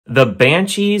The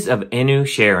Banshees of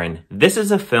Inisherin. This is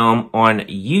a film on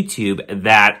YouTube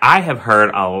that I have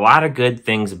heard a lot of good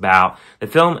things about. The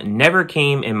film never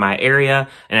came in my area,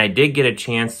 and I did get a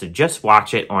chance to just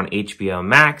watch it on HBO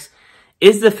Max.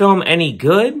 Is the film any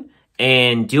good?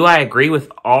 And do I agree with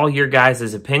all your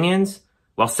guys' opinions?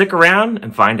 Well, stick around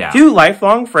and find out. Two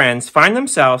lifelong friends find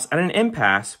themselves at an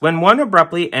impasse when one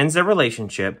abruptly ends their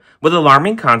relationship with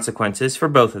alarming consequences for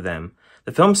both of them.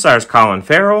 The film stars Colin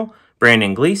Farrell,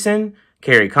 Gleeson,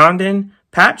 Kerry Condon,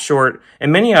 Pat Short,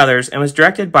 and many others, and was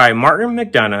directed by Martin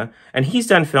McDonagh, and he's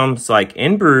done films like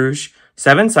In Bruges,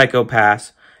 Seven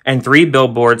Psychopaths, and 3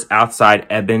 Billboards Outside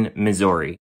Ebbing,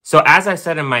 Missouri. So as I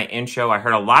said in my intro, I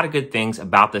heard a lot of good things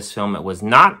about this film. It was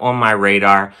not on my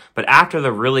radar, but after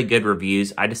the really good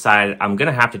reviews, I decided I'm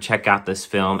going to have to check out this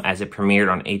film as it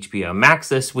premiered on HBO Max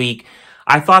this week.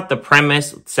 I thought the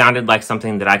premise sounded like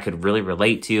something that I could really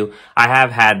relate to. I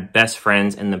have had best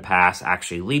friends in the past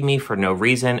actually leave me for no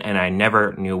reason, and I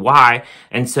never knew why.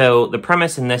 And so the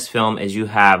premise in this film is you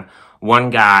have one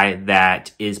guy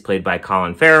that is played by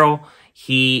Colin Farrell.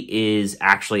 He is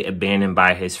actually abandoned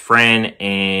by his friend,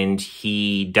 and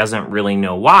he doesn't really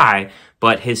know why,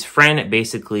 but his friend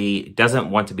basically doesn't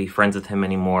want to be friends with him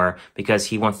anymore because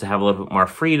he wants to have a little bit more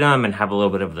freedom and have a little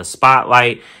bit of the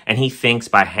spotlight, and he thinks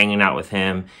by hanging out with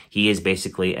him, he is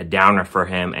basically a downer for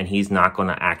him, and he's not going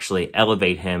to actually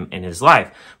elevate him in his life.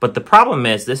 But the problem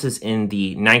is, this is in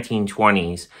the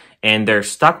 1920s, and they're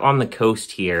stuck on the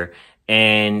coast here,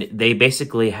 and they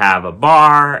basically have a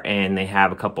bar and they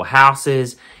have a couple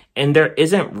houses, and there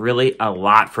isn't really a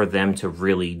lot for them to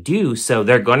really do. So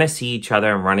they're going to see each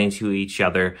other and run into each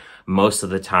other most of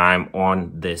the time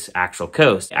on this actual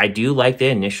coast. I do like the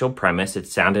initial premise. It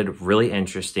sounded really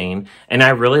interesting, and I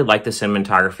really like the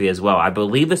cinematography as well. I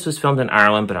believe this was filmed in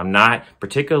Ireland, but I'm not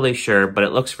particularly sure, but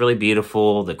it looks really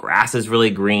beautiful. The grass is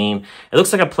really green. It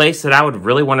looks like a place that I would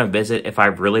really want to visit if I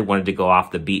really wanted to go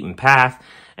off the beaten path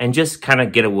and just kind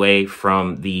of get away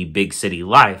from the big city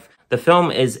life. The film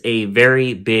is a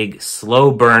very big, slow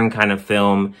burn kind of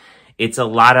film. It's a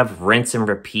lot of rinse and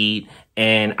repeat,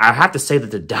 and I have to say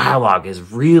that the dialogue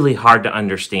is really hard to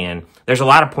understand. There's a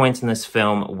lot of points in this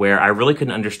film where I really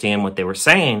couldn't understand what they were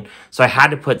saying, so I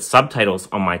had to put subtitles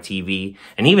on my TV,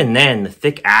 and even then, the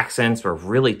thick accents were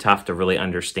really tough to really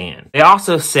understand. They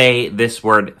also say this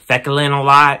word fecklin a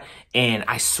lot, and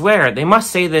I swear, they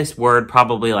must say this word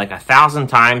probably like 1,000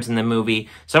 times in the movie.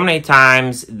 So many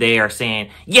times they are saying,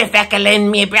 "You fecklin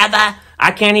me, brother."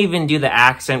 I can't even do the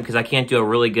accent because I can't do a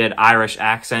really good Irish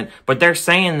accent. But they're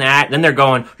saying that, then they're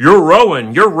going, "You're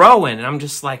rowing, you're rowing." And I'm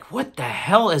just like, what the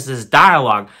hell is this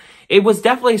dialogue? It was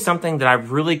definitely something that I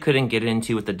really couldn't get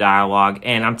into with the dialogue.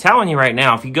 And I'm telling you right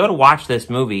now, if you go to watch this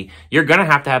movie, you're going to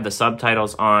have the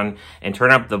subtitles on and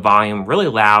turn up the volume really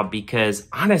loud because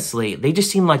honestly, they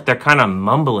just seem like they're kind of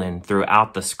mumbling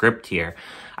throughout the script here.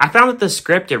 I found that the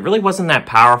script, it really wasn't that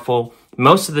powerful.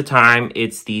 Most of the time,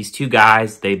 it's these two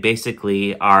guys. They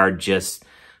basically are just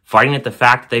fighting at the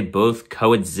fact that they both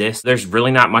coexist. There's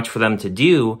really not much for them to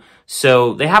do.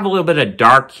 So they have a little bit of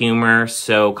dark humor.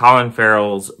 So Colin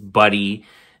Farrell's buddy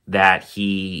that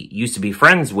he used to be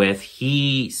friends with,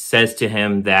 he says to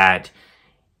him that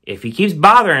if he keeps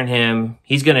bothering him,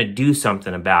 he's going to do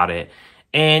something about it.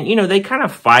 And, you know, they kind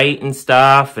of fight and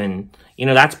stuff. And, you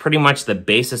know, that's pretty much the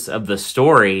basis of the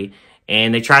story.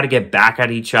 And they try to get back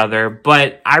at each other.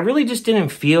 But I really just didn't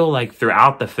feel like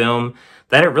throughout the film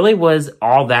that it really was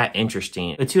all that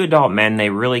interesting. The two adult men, they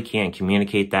really can't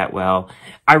communicate that well.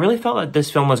 I really felt that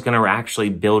this film was going to actually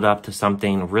build up to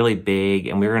something really big,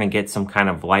 and we were going to get some kind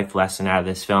of life lesson out of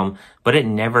this film, but it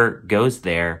never goes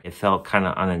there. It felt kind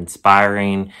of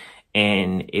uninspiring,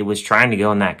 and it was trying to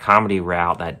go in that comedy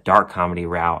route, that dark comedy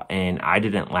route, and I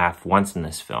didn't laugh once in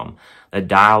this film. The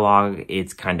dialogue,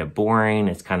 it's kind of boring,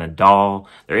 it's kind of dull.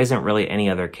 There isn't really any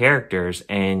other characters,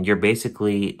 and you're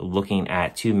basically looking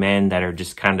at two men that are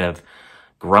just kind of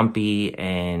grumpy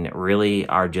and really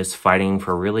are just fighting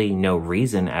for really no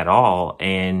reason at all.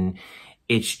 And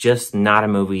it's just not a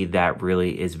movie that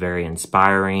really is very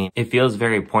inspiring. It feels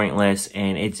very pointless,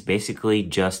 and it's basically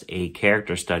just a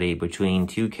character study between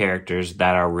two characters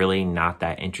that are really not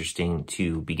that interesting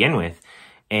to begin with.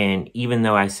 And even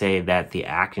though I say that the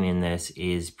acting in this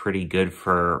is pretty good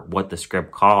for what the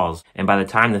script calls, and by the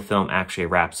time the film actually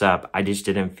wraps up, I just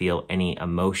didn't feel any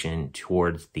emotion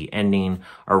towards the ending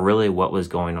or really what was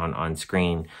going on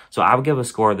screen. So I would give a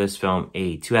score of this film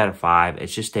a 2 out of 5.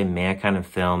 It's just a meh kind of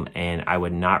film, and I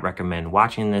would not recommend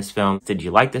watching this film. Did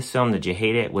you like this film? Did you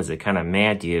hate it? Was it kind of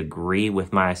meh? Do you agree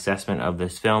with my assessment of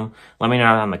this film? Let me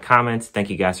know in the comments. Thank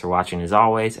you guys for watching as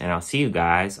always, and I'll see you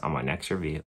guys on my next review.